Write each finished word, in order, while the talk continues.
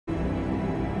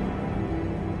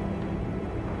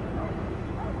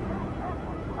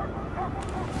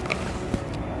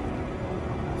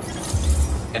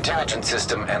Intelligent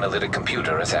System Analytic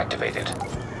Computer is activated.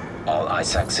 All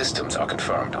ISAC systems are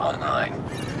confirmed online.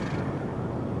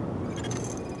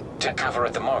 Take cover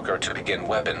at the marker to begin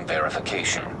weapon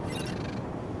verification.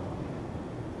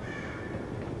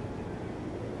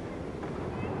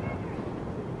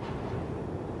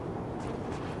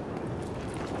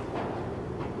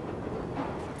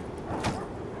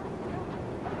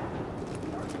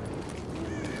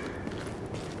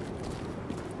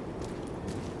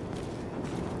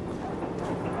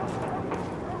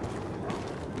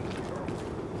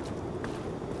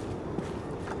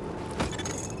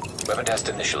 Weapon test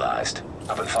initialized.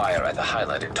 Open fire at the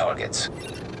highlighted targets.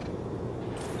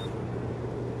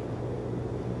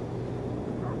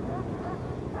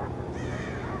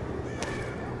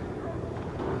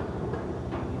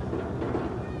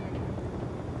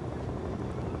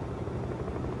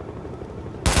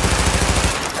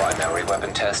 Primary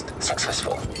weapon test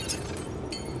successful.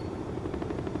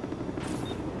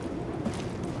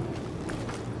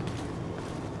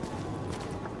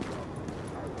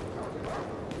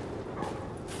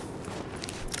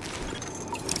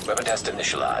 Weapon test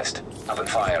initialized. Open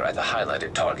fire at the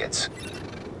highlighted targets.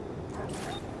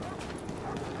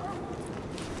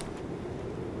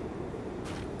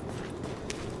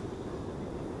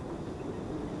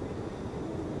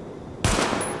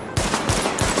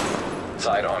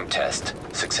 Sidearm test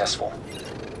successful.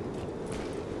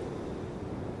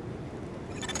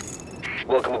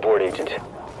 Welcome aboard, Agent.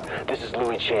 This is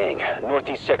Louis Chang,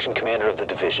 Northeast Section Commander of the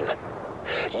Division.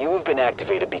 You have been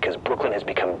activated because Brooklyn has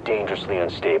become dangerously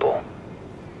unstable.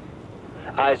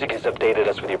 Isaac has updated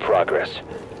us with your progress.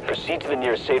 Proceed to the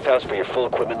nearest safe house for your full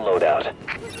equipment loadout.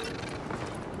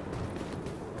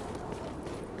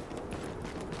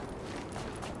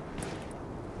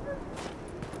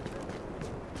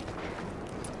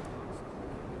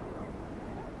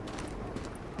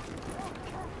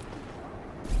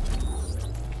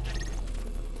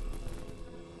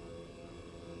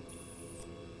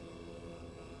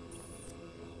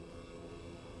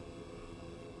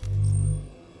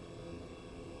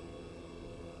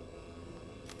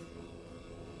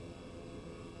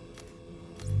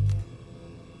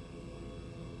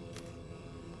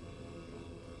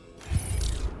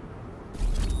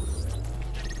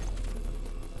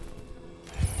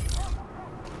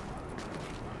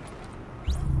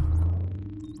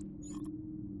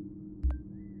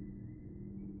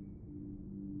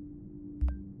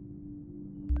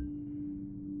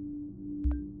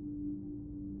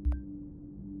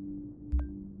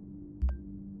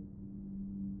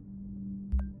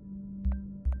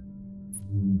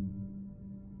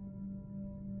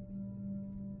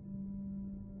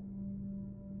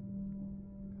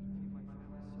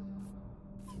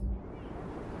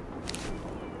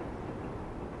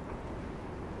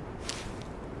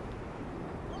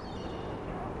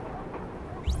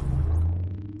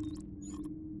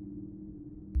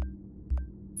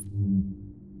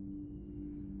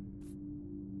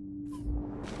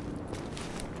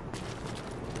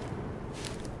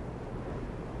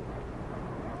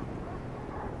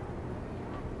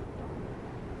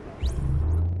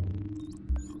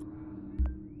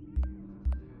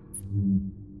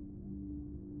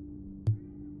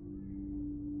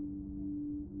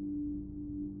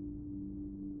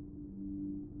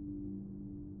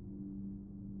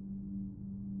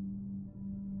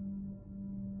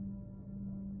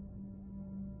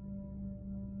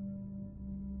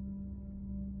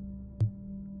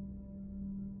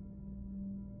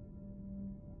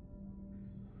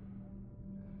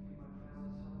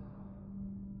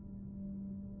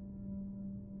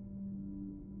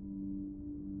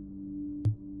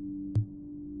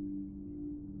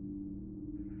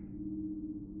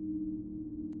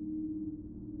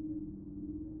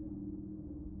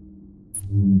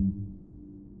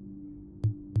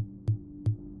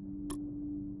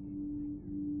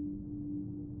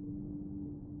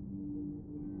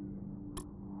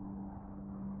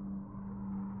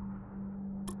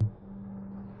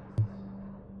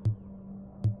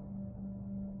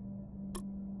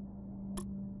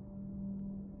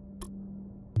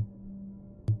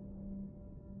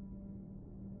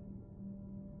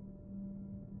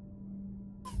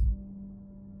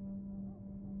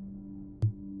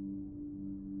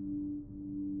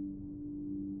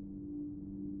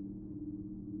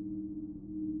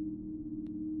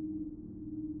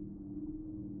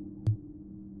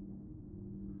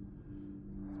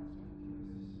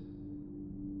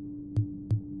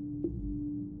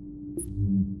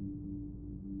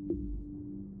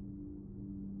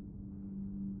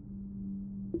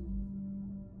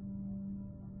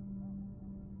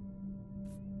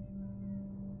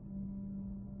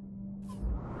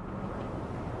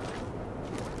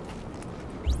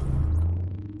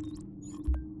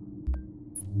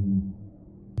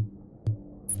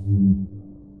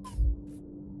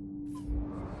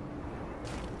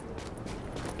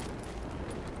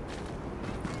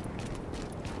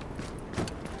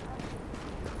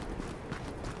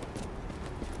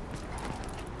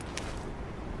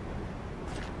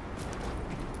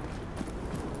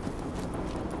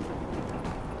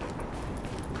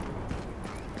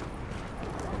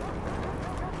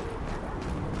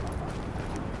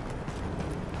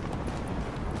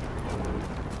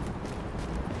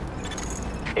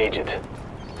 Agent,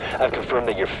 I've confirmed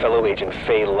that your fellow agent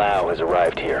Faye Lau has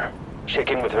arrived here.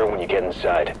 Check in with her when you get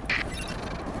inside.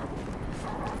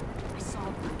 I saw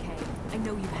them, okay? I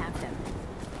know you have them.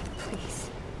 Please,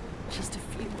 just a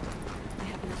few. I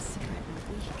haven't had a cigarette in a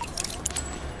week.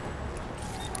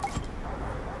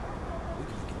 We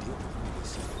can make a deal with one of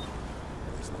this.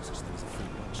 There's no such thing as a free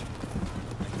lunch.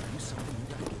 I give you something, you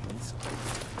gotta give me something.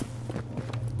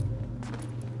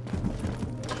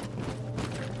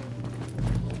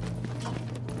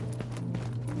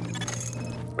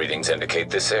 Readings indicate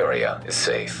this area is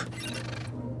safe.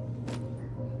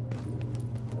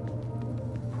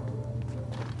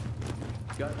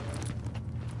 Got it.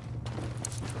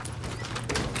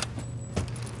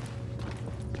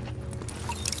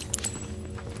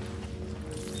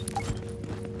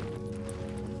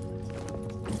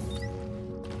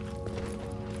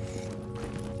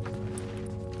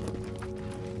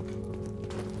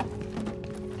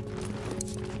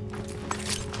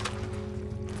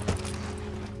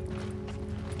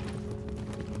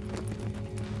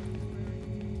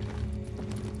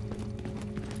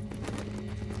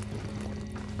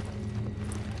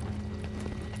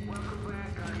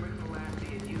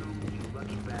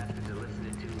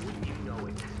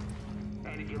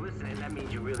 That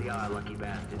means you really are a lucky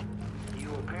bastard. You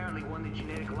apparently won the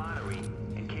genetic lottery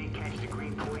and can't catch the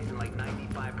green poison like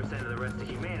 95% of the rest of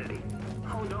humanity.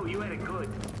 Oh no, you had it good.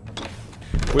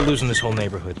 We're losing this whole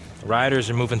neighborhood. Rioters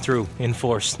are moving through, in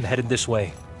force, and headed this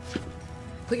way.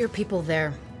 Put your people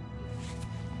there.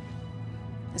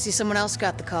 I see someone else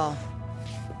got the call.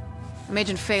 I'm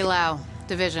Agent Faye Lau,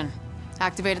 Division.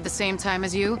 Activated the same time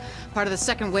as you, part of the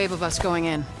second wave of us going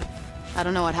in. I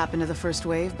don't know what happened to the first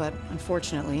wave, but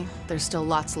unfortunately, there's still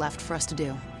lots left for us to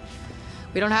do.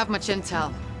 We don't have much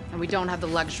intel, and we don't have the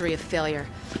luxury of failure.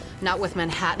 Not with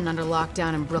Manhattan under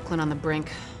lockdown and Brooklyn on the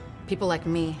brink. People like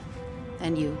me,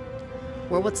 and you,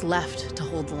 we're what's left to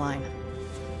hold the line.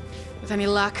 With any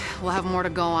luck, we'll have more to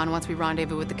go on once we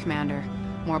rendezvous with the commander.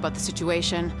 More about the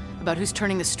situation, about who's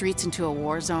turning the streets into a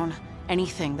war zone,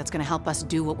 anything that's gonna help us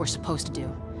do what we're supposed to do.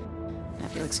 Now,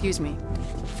 if you'll excuse me,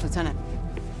 Lieutenant.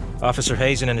 Officer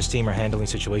Hazen and his team are handling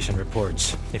situation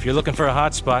reports. If you're looking for a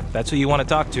hotspot, that's who you want to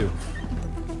talk to.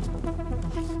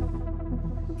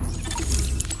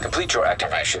 Complete your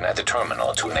activation at the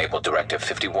terminal to enable Directive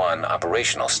 51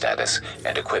 operational status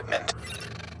and equipment.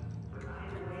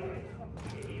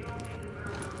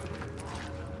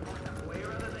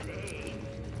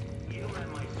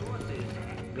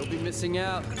 You'll be missing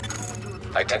out.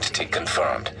 Identity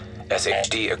confirmed.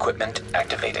 SHD equipment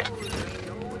activated.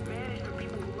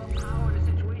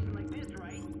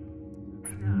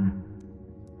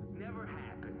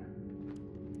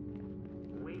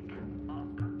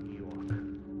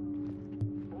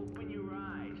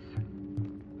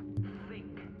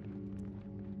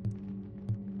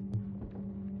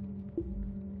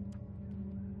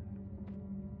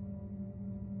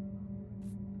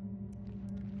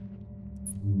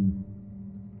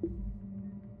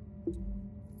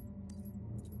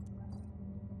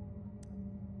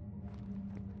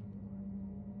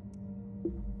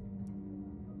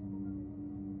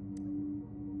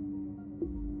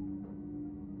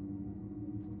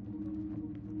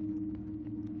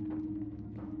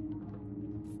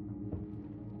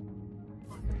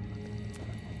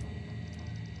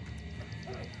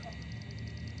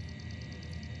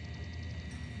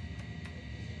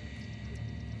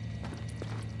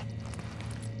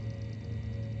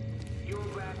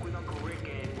 With Uncle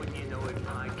Rick and Wouldn't You Know It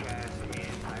podcast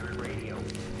and Pirate Radio.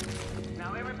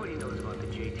 Now everybody knows about the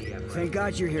JTF. Thank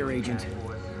God you're here, Agent.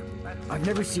 I've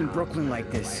never seen Brooklyn like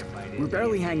this. We're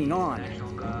barely hanging on.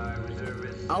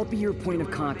 I'll be your point of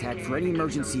contact for any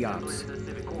emergency ops.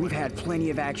 We've had plenty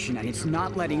of action and it's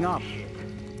not letting up.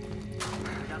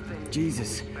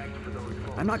 Jesus.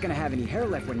 I'm not gonna have any hair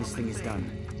left when this thing is done.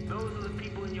 Those are the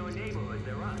people in your neighborhood,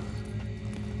 they're us.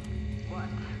 What?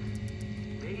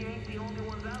 They ain't the only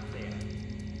ones out there.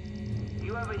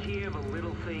 You ever hear of a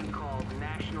little thing called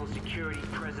National Security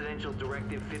Presidential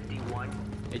Directive 51?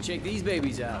 Hey, check these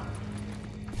babies out.